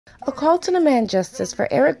A call to demand justice for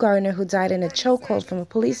Eric Garner, who died in a chokehold from a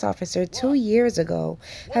police officer 2 years ago,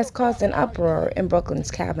 has caused an uproar in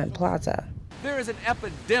Brooklyn's Cabot Plaza. There is an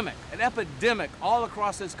epidemic all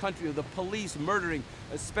across this country of the police murdering,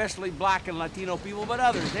 especially black and Latino people, but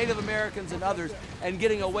others, Native Americans and others, and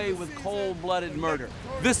getting away with cold-blooded murder.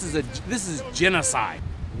 This is genocide.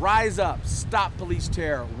 Rise up, stop police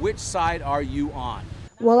terror. Which side are you on?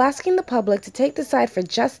 While asking the public to take the side for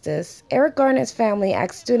justice, Eric Garner's family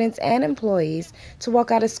asked students and employees to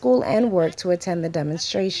walk out of school and work to attend the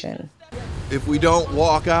demonstration. If we don't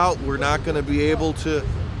walk out, we're not going to be able to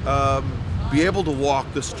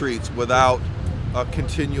walk the streets without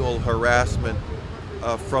continual harassment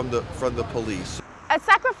from the police. A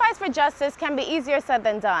sacrifice for justice can be easier said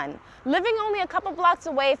than done. Living only a couple blocks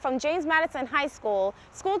away from James Madison High School,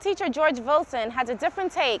 school teacher George Wilson has a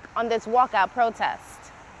different take on this walkout protest.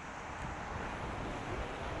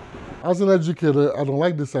 As an educator, I don't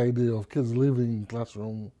like this idea of kids leaving the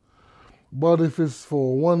classroom. But if it's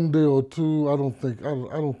for one day or two, I don't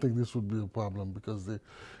think this would be a problem, because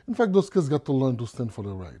in fact, those kids got to learn to stand for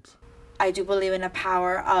their rights. I do believe in the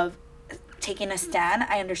power of taking a stand.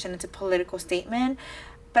 I understand it's a political statement,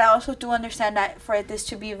 but I also do understand that for this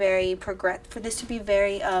to be very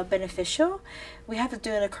beneficial, we have to do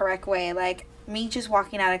it in a correct way. Like, me just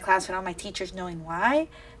walking out of class without my teachers knowing why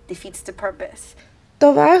defeats the purpose.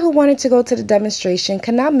 Dovaya, who wanted to go to the demonstration,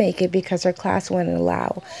 could not make it because her class wouldn't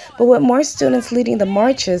allow. But with more students leading the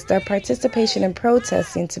marches, their participation in protests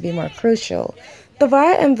seemed to be more crucial.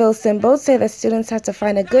 Dovaya and Wilson both say that students have to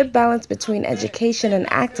find a good balance between education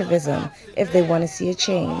and activism if they want to see a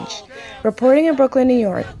change. Reporting in Brooklyn, New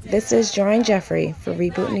York, this is Joyann Jeffrey for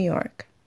Reboot New York.